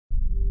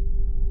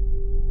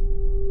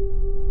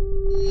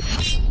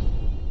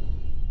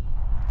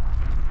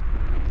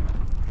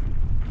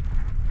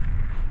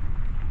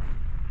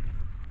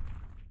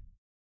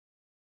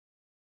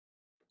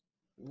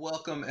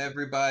welcome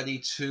everybody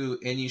to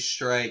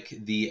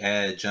AnyStrike, The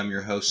Edge. I'm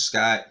your host,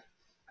 Scott.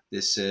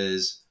 This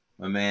is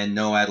my man,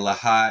 Noad,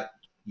 Lahat,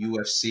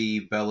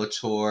 UFC,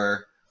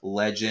 Bellator,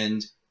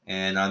 legend.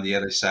 And on the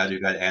other side,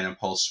 we've got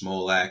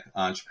Smolak,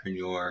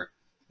 Entrepreneur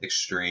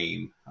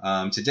Extreme.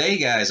 Today,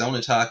 guys, I want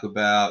to talk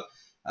about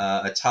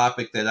a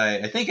topic that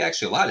I think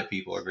actually a lot of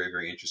people are very,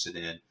 very interested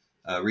in.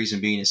 Reason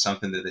being is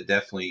something that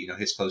definitely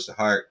hits close to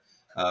heart.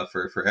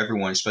 For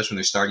everyone, especially when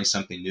they're starting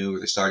something new or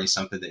they're starting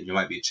something that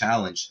might be a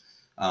challenge.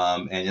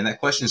 And that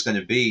question is going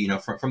to be,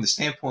 from the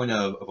standpoint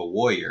of a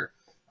warrior,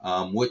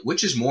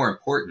 which is more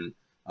important?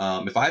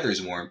 If either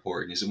is more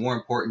important, is it more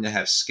important to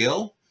have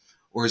skill,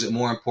 or is it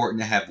more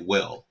important to have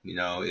will?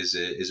 Is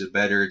it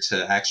better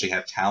to actually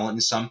have talent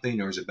in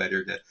something, or is it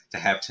better to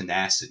have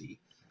tenacity?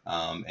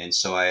 And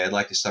so I'd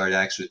like to start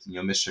actually with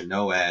Mr.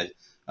 Noad,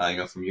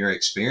 from your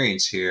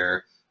experience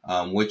here.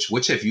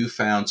 Which have you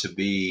found to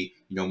be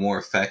more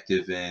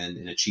effective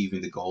in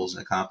achieving the goals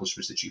and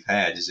accomplishments that you've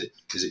had? Is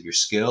it your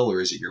skill,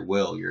 or is it your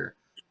will, your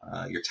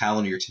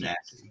talent, or your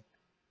tenacity?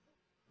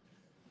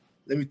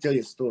 Let me tell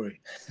you a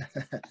story.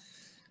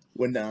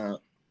 When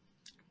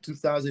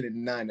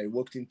 2009, I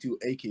walked into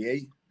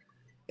AKA,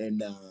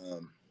 and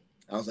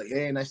I was like,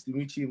 "Hey, nice to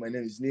meet you. My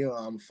name is Neil.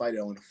 I'm a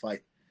fighter. I want to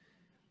fight."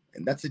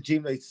 And that's a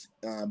gym that's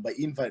by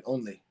invite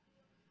only.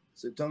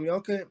 So they told me,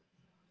 "Okay,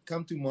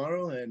 come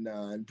tomorrow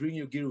and bring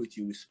your gear with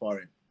you with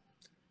sparring."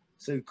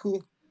 So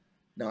cool.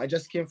 Now I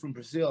just came from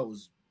Brazil. I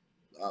was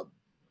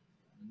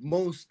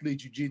mostly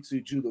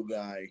jiu-jitsu, judo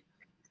guy,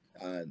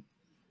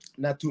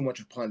 not too much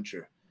a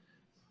puncher.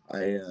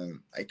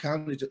 I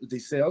come. They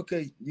say,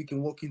 "Okay, you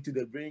can walk into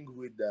the ring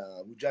with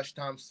Josh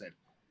Thompson."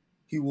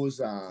 He was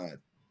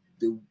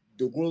the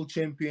world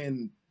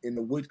champion in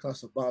the weight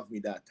class above me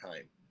that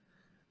time.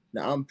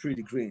 Now I'm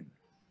pretty green.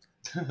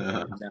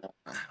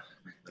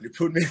 They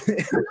put me in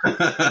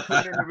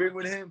the ring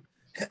with him,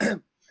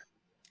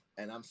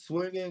 and I'm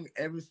swinging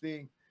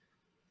everything.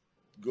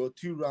 Go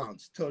 2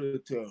 rounds, toe to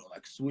toe,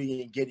 like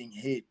swinging, getting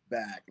hit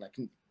back. Like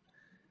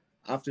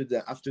after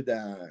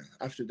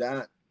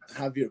that,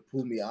 Javier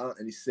pulled me out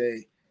and he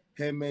say,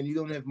 "Hey man, you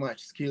don't have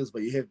much skills,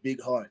 but you have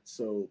big heart.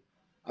 So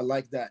I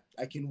like that.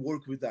 I can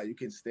work with that. You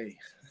can stay."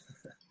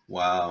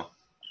 Wow.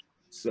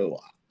 So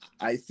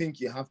I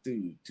think you have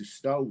to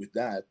start with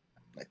that.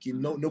 Like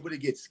nobody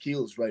gets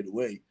skills right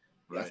away.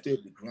 You have to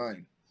have the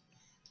grind.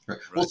 Right.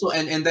 Well, so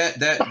and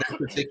that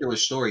particular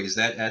story, is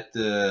that at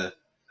the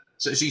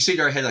so you said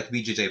you already had like a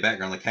BJJ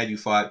background. Like, had you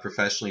fought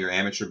professionally or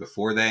amateur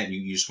before that, and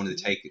you just wanted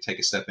to take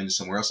a step into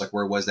somewhere else? Like,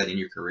 where was that in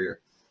your career?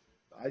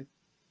 I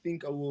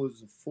think I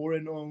was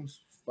 4-0,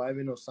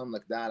 5-0, something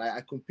like that.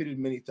 I competed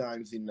many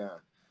times in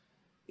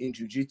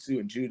jiu-jitsu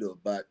and judo,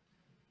 but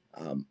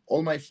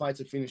all my fights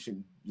are finished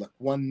in like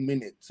 1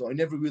 minute, so I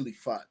never really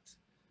fought,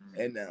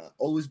 and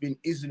always been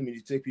easy to me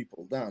to take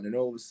people down. And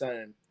all of a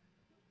sudden,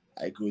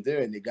 I go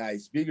there, and the guy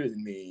is bigger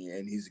than me,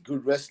 and he's a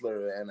good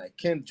wrestler, and I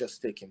can't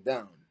just take him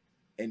down.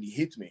 And he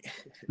hit me,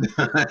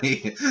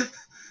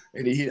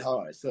 and he hit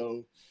hard.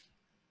 So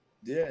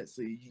yeah,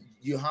 so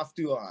you have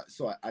to.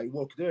 So I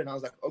walked there, and I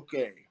was like,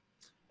 okay,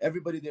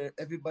 everybody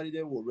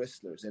there were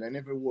wrestlers, and I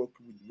never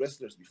worked with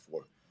wrestlers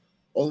before.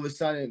 All of a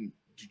sudden,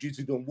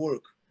 jiu-jitsu don't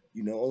work.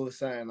 All of a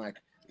sudden, like,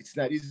 it's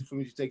not easy for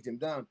me to take them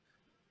down.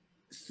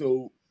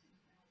 So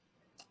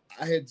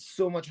I had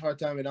so much hard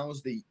time, and I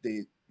was the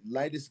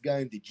lightest guy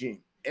in the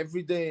gym.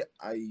 Every day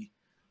I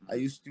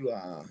used to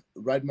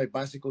ride my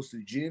bicycles to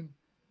the gym,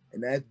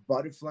 and I had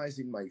butterflies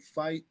in my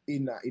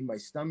my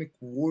stomach,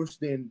 worse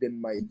than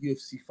my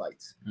UFC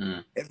fights.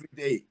 Every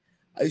day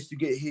I used to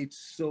get hit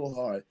so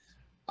hard.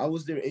 I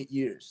was there 8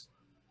 years.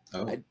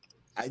 Oh.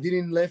 I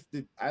didn't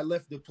I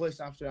left the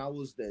place after I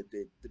was the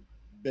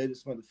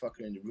baddest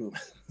motherfucker in the room.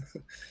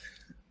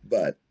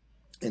 But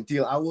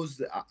until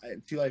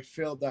I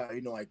felt that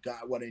I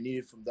got what I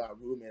needed from that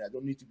room, and I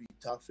don't need to be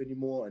tough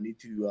anymore. I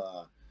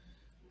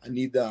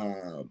need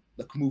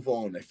like move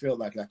on. I feel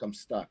like I'm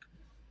stuck.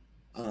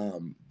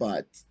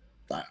 But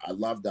I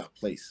love that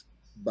place.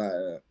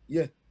 But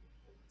yeah,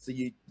 so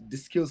the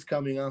skills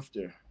coming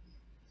after.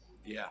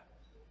 Yeah,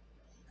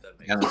 that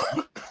makes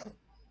sense.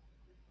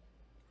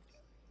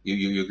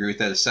 You agree with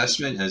that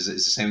assessment? Is the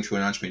same true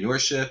in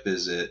entrepreneurship?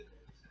 Is it?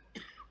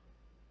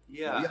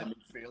 Yeah, I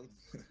failed.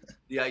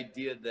 the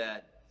idea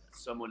that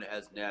someone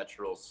has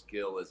natural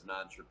skill as an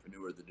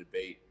entrepreneur, the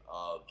debate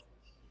of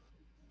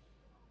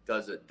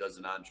does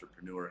an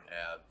entrepreneur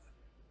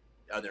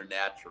are there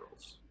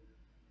naturals?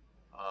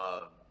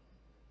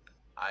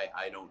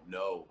 I don't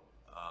know.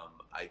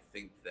 I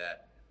think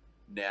that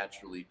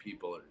naturally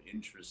people are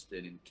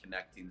interested in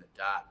connecting the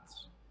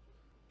dots,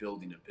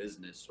 building a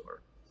business,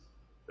 or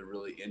they're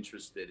really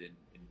interested in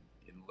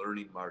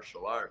learning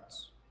martial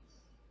arts.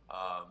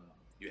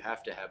 You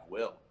have to have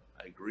will.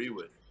 I agree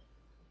with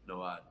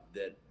Noad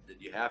that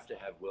you have to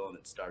have will, and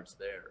it starts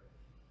there.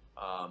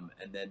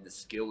 And then the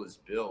skill is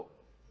built.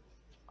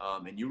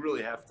 And you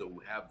really have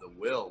to have the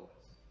will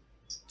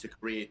to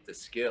create the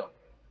skill,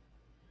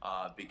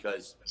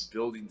 because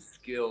building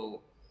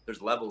skill,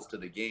 there's levels to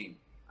the game.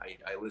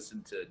 I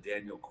listened to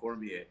Daniel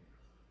Cormier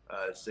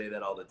say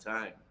that all the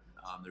time.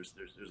 There's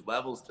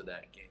levels to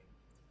that game,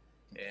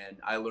 and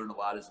I learned a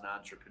lot as an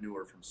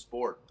entrepreneur from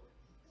sport,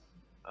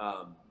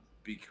 um,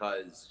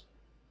 because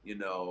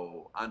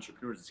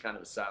entrepreneurs is kind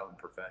of a silent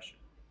profession.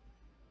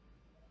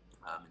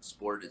 In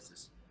sport, is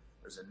this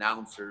there's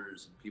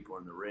announcers and people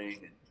in the ring,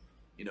 and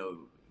you know,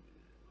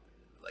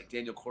 like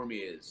Daniel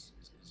Cormier is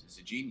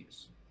a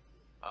genius,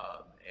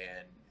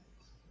 and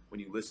when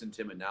you listen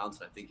to him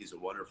announce, I think he's a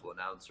wonderful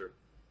announcer.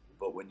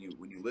 But when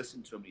you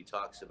listen to him, he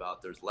talks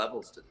about there's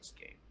levels to this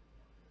game.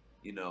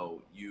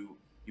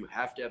 You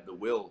have to have the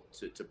will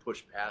to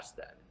push past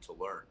that and to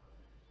learn.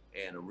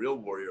 And a real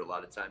warrior a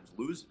lot of times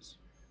loses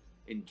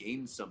and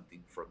gains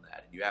something from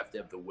that. And you have to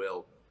have the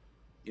will,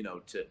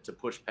 to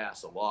push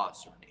past a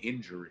loss or an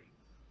injury.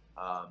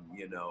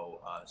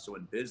 So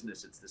in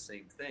business, it's the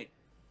same thing.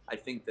 I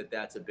think that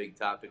that's a big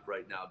topic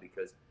right now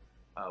because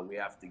we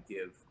have to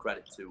give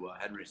credit to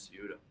Henry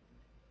Ciuta,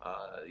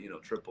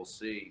 Triple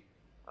C,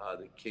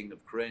 the king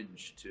of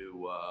cringe,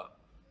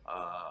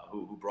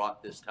 who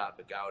brought this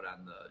topic out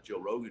on the Joe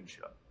Rogan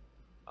show.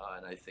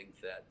 And I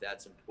think that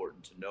that's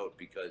important to note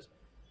because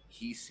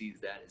he sees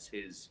that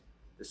as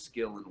the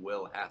skill and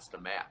will has to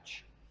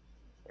match.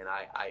 And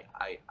I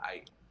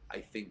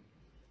think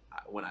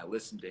when I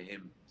listen to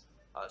him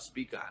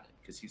speak on it,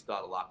 because he's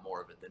thought a lot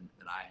more of it than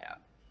I have,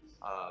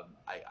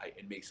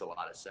 it makes a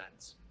lot of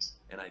sense.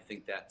 And I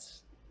think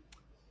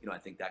I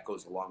think that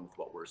goes along with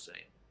what we're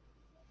saying.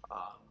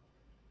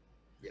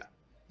 Yeah.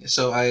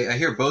 So I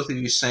hear both of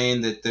you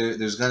saying that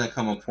there's going to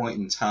come a point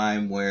in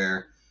time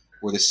where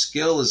the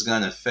skill is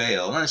going to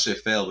fail, not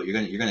necessarily fail, but you're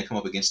going to come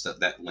up against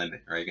that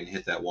limit, right? You're going to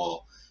hit that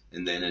wall,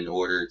 and then in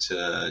order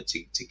to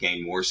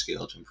gain more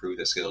skill, to improve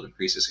that skill, to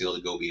increase the skill,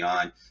 to go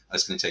beyond,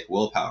 it's going to take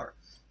willpower.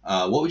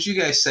 What would you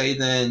guys say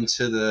then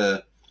to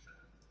the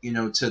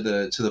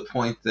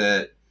point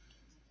that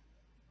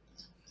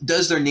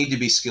does there need to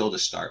be skill to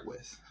start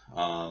with?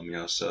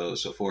 So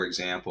for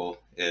example,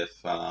 if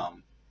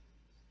I'm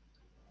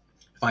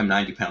a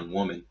 90-pound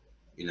woman,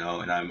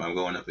 and I'm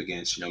going up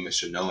against,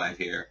 Mr. Noad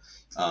here,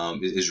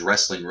 is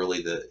wrestling really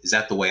is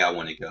that the way I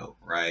want to go,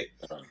 right?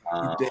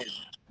 And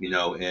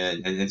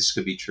this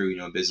could be true,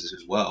 in business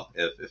as well.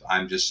 If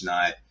I'm just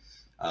not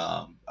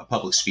a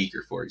public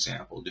speaker, for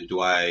example,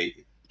 do I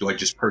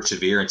just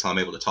persevere until I'm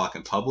able to talk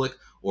in public,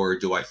 or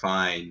do I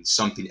find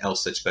something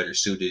else that's better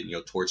suited,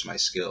 towards my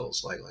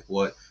skills? Like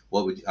what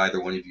would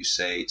either one of you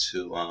say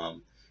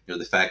to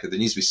the fact that there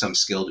needs to be some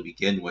skill to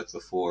begin with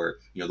before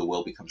the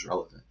will becomes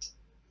relevant?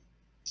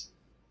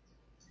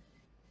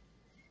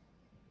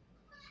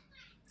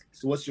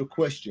 So what's your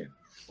question?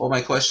 Well,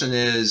 my question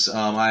is,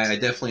 I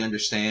definitely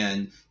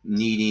understand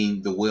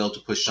needing the will to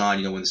push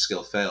on, when the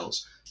skill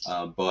fails.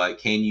 But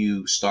can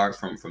you start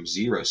from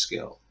zero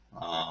skill,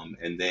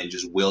 and then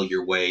just will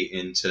your way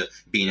into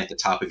being at the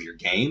top of your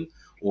game?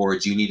 Or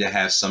do you need to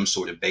have some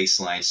sort of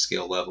baseline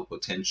skill level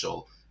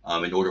potential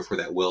in order for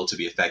that will to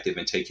be effective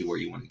and take you where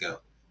you want to go?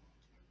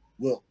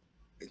 Well,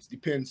 it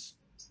depends.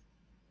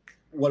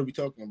 What are we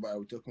talking about? Are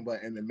we talking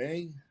about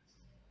MMA?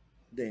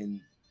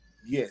 Then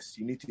yes,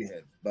 you need to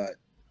have. But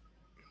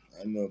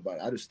I don't know about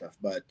other stuff.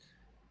 But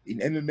in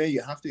MMA,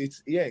 you have to.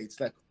 It's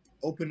like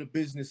open a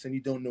business and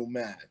you don't know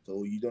math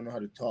or you don't know how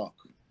to talk.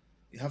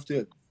 You have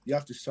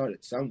to start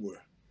it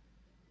somewhere.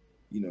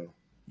 You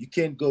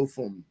can't go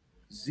from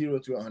 0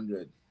 to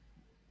 100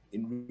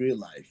 in real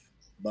life,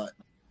 but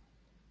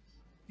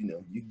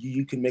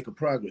you can make a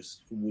progress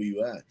from where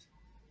you're at.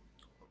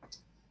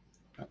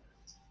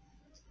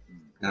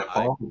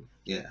 Paul?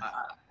 Yeah.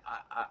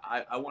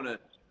 I want to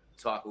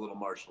talk a little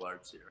martial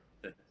arts here,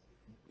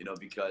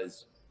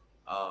 because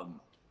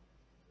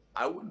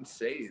I wouldn't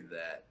say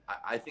that.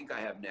 I think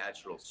I have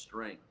natural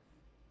strength,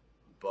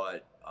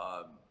 but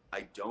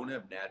I don't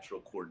have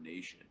natural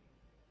coordination.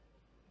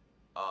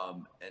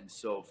 And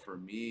so for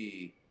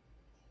me,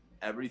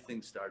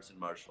 everything starts in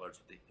martial arts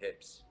with the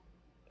hips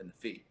and the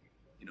feet,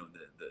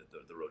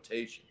 the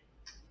rotation.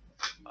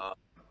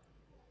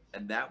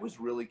 And that was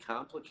really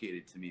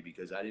complicated to me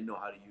because I didn't know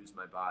how to use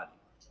my body.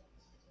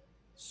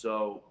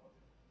 So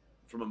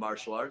from a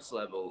martial arts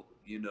level,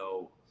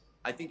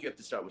 I think you have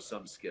to start with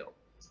some skill,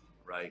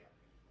 right?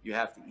 You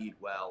have to eat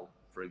well,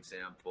 for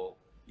example.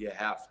 You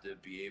have to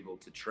be able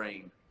to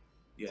train.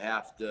 You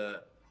have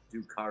to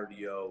do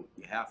cardio.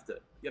 You have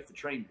to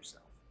train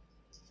yourself.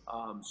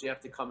 So you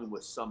have to come in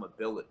with some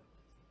ability.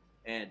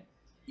 And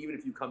even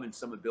if you come in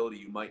some ability,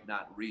 you might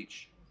not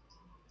reach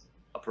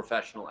a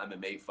professional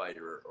MMA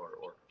fighter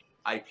or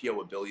IPO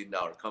 $1 billion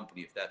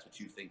company if that's what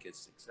you think is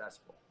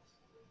successful,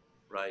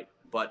 right?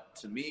 But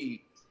to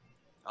me,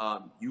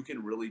 you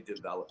can really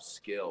develop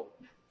skill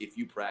if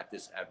you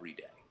practice every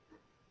day.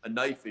 A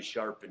knife is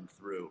sharpened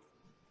through,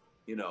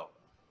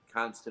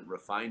 constant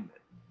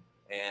refinement.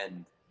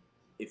 And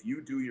if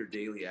you do your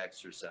daily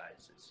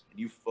exercises and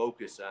you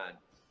focus on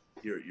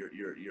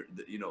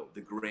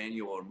the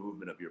granular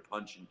movement of your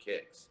punch and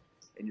kicks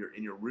and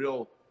your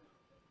real,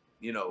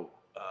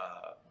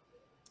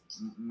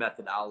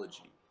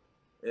 methodology,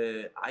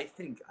 I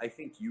think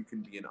you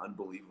can be an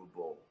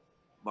unbelievable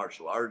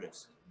martial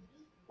artist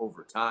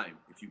over time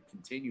if you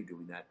continue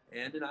doing that,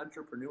 and an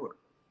entrepreneur,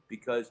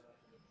 because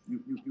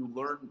you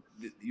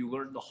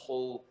learn the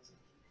whole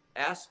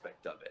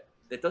aspect of it.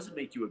 That doesn't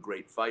make you a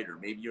great fighter.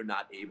 Maybe you're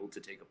not able to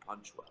take a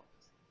punch well.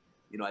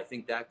 You know, I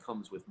think that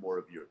comes with more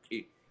of your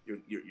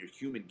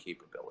human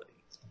capability.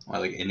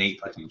 Well, like innate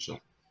potential.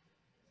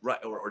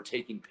 Right, or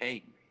taking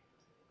pain.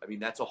 I mean,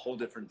 that's a whole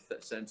different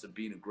sense of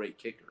being a great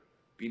kicker.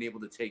 Being able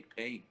to take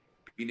pain,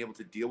 being able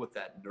to deal with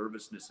that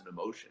nervousness and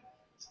emotion.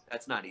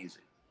 That's not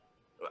easy.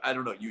 I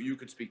don't know. You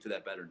could speak to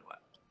that better,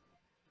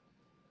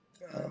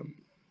 Noad.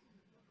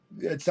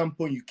 At some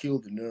point, you kill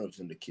the nerves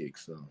in the kick,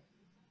 so.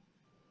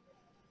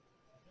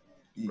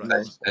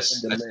 That's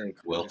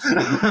Will.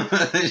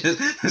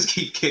 just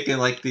keep kicking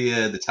like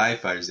the TIE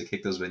fighters. They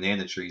kick those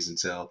banana trees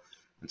until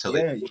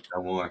they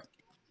no more.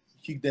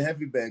 Kick the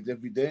heavy bags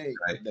every day.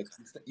 Right. Like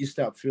you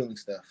stop feeling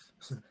stuff.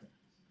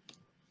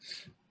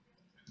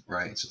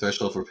 Right. So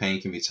threshold for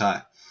pain can be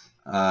taught.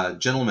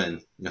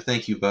 Gentlemen,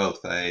 thank you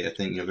both. I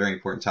think very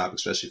important topic,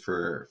 especially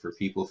for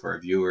people, for our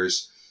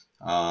viewers.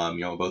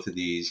 Both of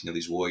these,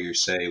 these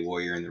warriors say,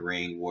 warrior in the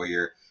ring,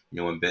 warrior,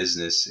 in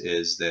business,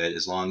 is that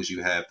as long as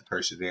you have the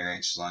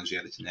perseverance, as long as you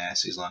have the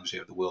tenacity, as long as you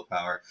have the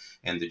willpower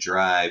and the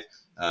drive,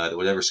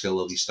 whatever skill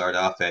level you start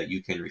off at,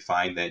 you can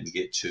refine that and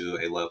get to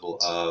a level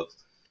of,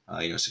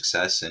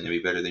 success and be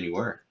better than you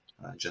were.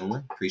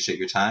 Gentlemen, appreciate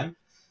your time,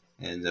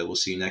 and we'll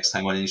see you next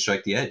time on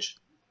AnyStrike the Edge.